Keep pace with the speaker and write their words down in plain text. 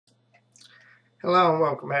Hello and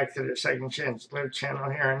welcome back to the Second Chance to Live channel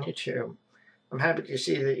here on YouTube. I'm happy to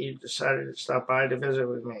see that you decided to stop by to visit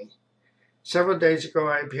with me. Several days ago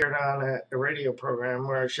I appeared on a radio program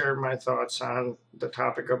where I shared my thoughts on the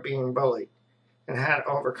topic of being bullied and how to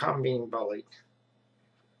overcome being bullied.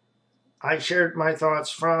 I shared my thoughts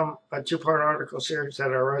from a two-part article series that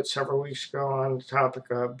I wrote several weeks ago on the topic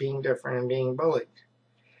of being different and being bullied.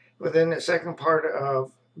 Within the second part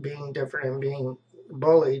of being different and being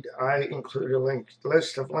bullied, I include a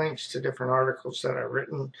list of links to different articles that I've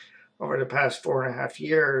written over the past 4.5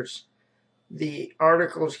 years. The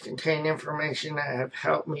articles contain information that have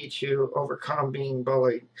helped me to overcome being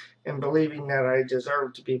bullied and believing that I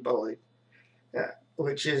deserve to be bullied,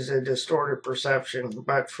 which is a distorted perception.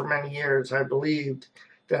 But for many years, I believed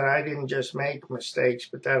that I didn't just make mistakes,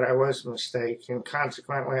 but that I was a mistake, and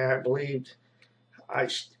consequently, I believed I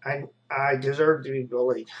deserved to be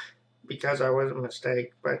bullied because I was a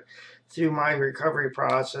mistake. But through my recovery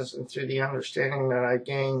process and through the understanding that I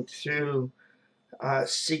gained through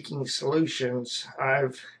seeking solutions,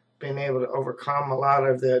 I've been able to overcome a lot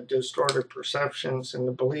of the distorted perceptions and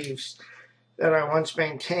the beliefs that I once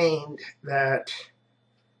maintained that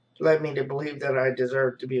led me to believe that I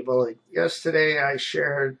deserved to be bullied. Yesterday, I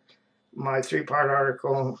shared my 3-part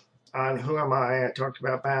article on Who Am I? I talked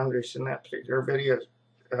about boundaries in that particular video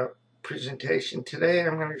presentation. Today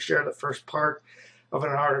I'm going to share the first part of an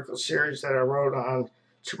article series that I wrote on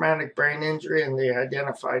traumatic brain injury and the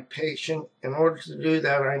identified patient. In order to do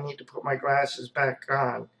that, I need to put my glasses back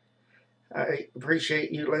on. I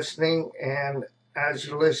appreciate you listening, and as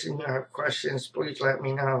you listen, you have questions, please let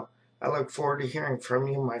me know. I look forward to hearing from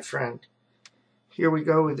you, my friend. Here we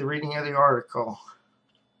go with the reading of the article.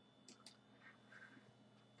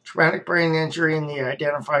 Traumatic brain injury in the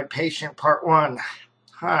identified patient, part 1.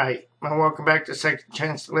 Hi, and welcome back to Second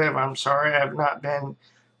Chance to Live. I'm sorry I have not been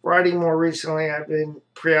writing more recently. I've been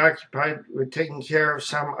preoccupied with taking care of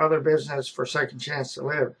some other business for Second Chance to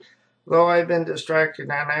Live. Though I've been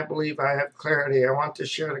distracted and I believe I have clarity, I want to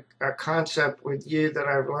share a concept with you that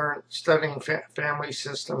I've learned studying family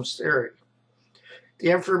systems theory.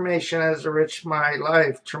 The information has enriched my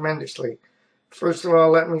life tremendously. First of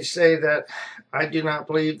all, let me say that I do not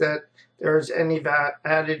believe that there is any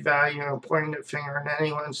added value in pointing the finger in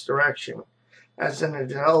anyone's direction. As an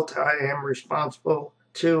adult, I am responsible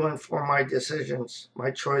to and for my decisions,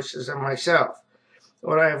 my choices, and myself.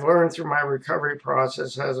 What I have learned through my recovery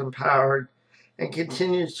process has empowered and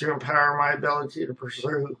continues to empower my ability to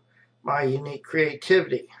pursue my unique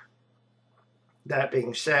creativity. That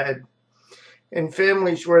being said, in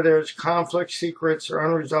families where there is conflict, secrets, or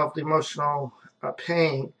unresolved emotional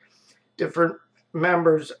pain, different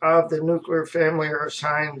members of the nuclear family are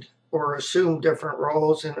assigned or assume different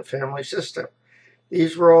roles in the family system.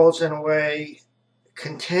 These roles, in a way,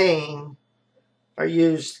 are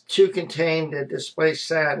used to contain the displaced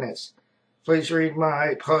sadness. Please read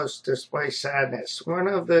my post, Displaced Sadness. One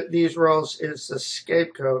of these roles is the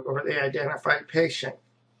scapegoat or the identified patient.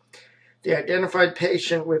 The identified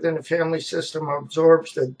patient within the family system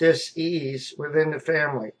absorbs the dis-ease within the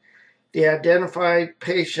family. The identified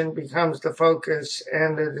patient becomes the focus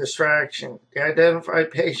and the distraction. The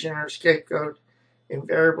identified patient or scapegoat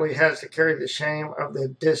invariably has to carry the shame of the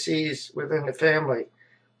dis-ease within the family.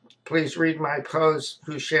 Please read my post,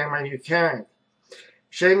 Whose Shame Are You Carrying?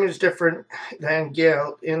 Shame is different than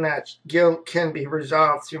guilt in that guilt can be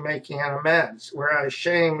resolved through making an amends, whereas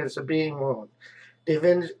shame is a being wound.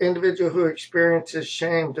 The individual who experiences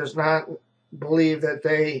shame does not believe that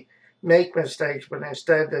they make mistakes, but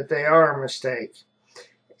instead that they are a mistake.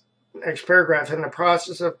 Next paragraph. In the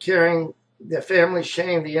process of carrying the family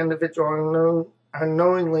shame, the individual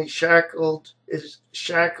unknowingly is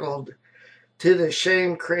shackled to the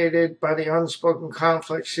shame created by the unspoken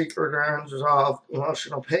conflict, secret, or unresolved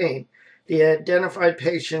emotional pain. The identified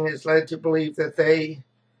patient is led to believe that they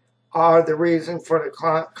are the reason for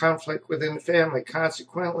the conflict within the family.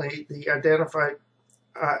 Consequently, the identified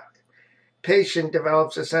patient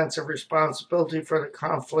develops a sense of responsibility for the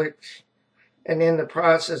conflict, and in the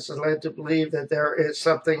process is led to believe that there is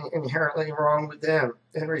something inherently wrong with them.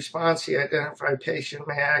 In response, the identified patient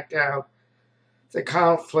may act out the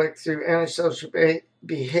conflict through antisocial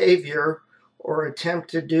behavior or attempt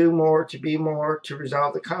to do more, to be more, to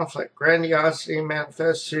resolve the conflict. Grandiosity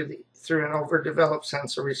manifests through an overdeveloped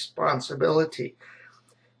sense of responsibility.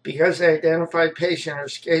 Because the identified patient or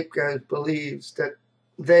scapegoat believes that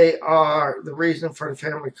they are the reason for the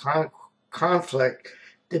family conflict,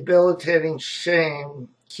 debilitating shame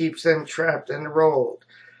keeps them trapped in the role.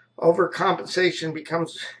 Overcompensation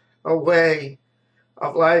becomes a way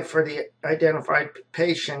of life for the identified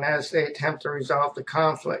patient as they attempt to resolve the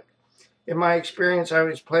conflict. In my experience, I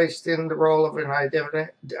was placed in the role of an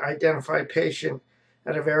identified patient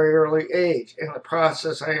at a very early age. In the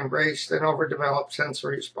process, I embraced an overdeveloped sense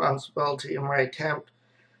of responsibility in my attempt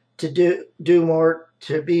to do more,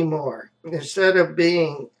 to be more. Instead of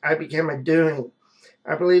being, I became a doing.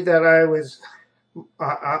 I believe that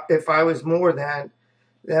if I was more than,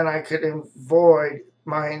 then I could avoid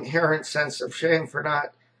my inherent sense of shame for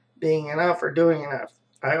not being enough or doing enough.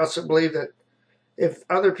 I also believe that if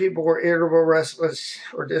other people were irritable, restless,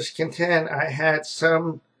 or discontent, uh, I had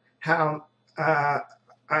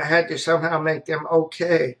to somehow make them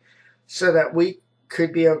okay, so that we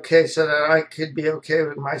could be okay, so that I could be okay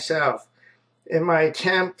with myself. In my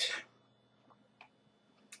attempt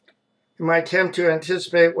to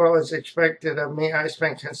anticipate what was expected of me, I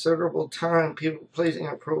spent considerable time people-pleasing,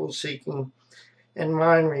 approval-seeking, and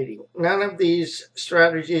mind-reading. None of these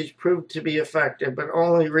strategies proved to be effective, but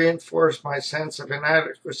only reinforced my sense of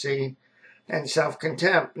inadequacy and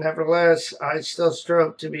self-contempt. Nevertheless, I still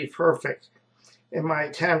strove to be perfect in my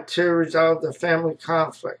attempt to resolve the family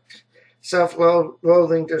conflict.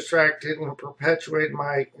 Self-loathing distracted and perpetuated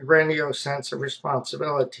my grandiose sense of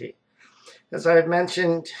responsibility. As I have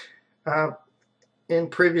mentioned in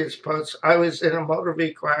previous posts, I was in a motor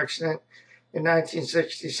vehicle accident in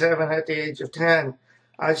 1967 at the age of 10.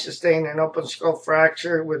 I sustained an open skull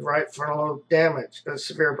fracture with right frontal lobe damage, a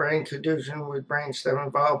severe brain contusion with brainstem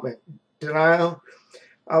involvement. Denial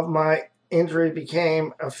of my injury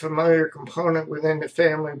became a familiar component within the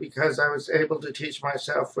family because I was able to teach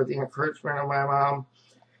myself, with the encouragement of my mom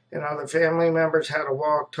and other family members, how to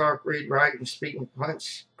walk, talk, read, write, and speak in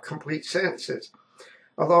complete sentences.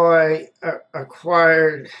 Although I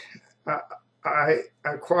acquired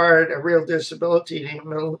a real disability, the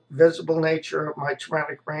invisible nature of my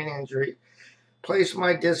traumatic brain injury placed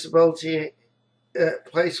my disability in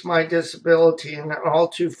an all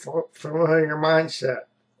too familiar mindset.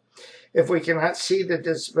 If we cannot see the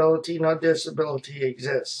disability, no disability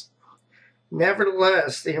exists.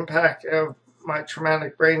 Nevertheless, the impact of my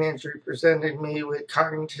traumatic brain injury presented me with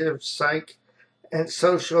cognitive, psych, and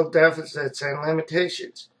social deficits and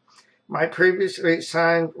limitations. My previously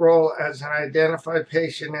assigned role as an identified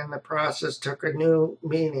patient in the process took a new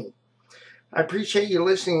meaning. I appreciate you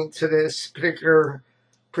listening to this particular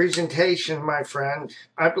presentation, my friend.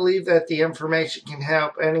 I believe that the information can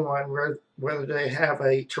help anyone, whether they have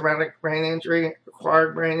a traumatic brain injury,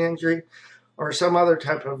 acquired brain injury, or some other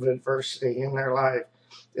type of adversity in their life.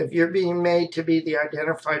 If you're being made to be the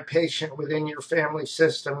identified patient within your family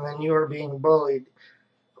system, then you are being bullied,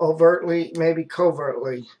 overtly, maybe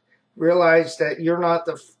covertly. Realize that you're not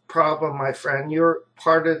the problem, my friend. You're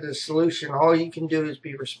part of the solution. All you can do is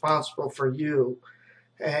be responsible for you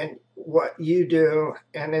and what you do.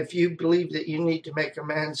 And if you believe that you need to make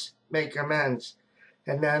amends,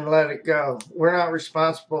 and then let it go. We're not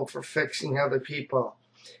responsible for fixing other people.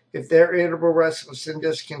 If they're irritable, restless, and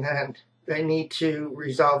discontent, they need to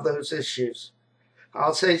resolve those issues.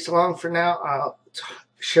 I'll say so long for now. I'll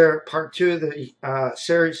share part 2 of the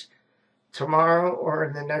series tomorrow or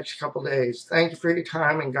in the next couple days. Thank you for your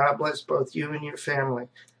time, and God bless both you and your family.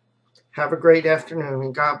 Have a great afternoon,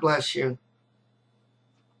 and God bless you.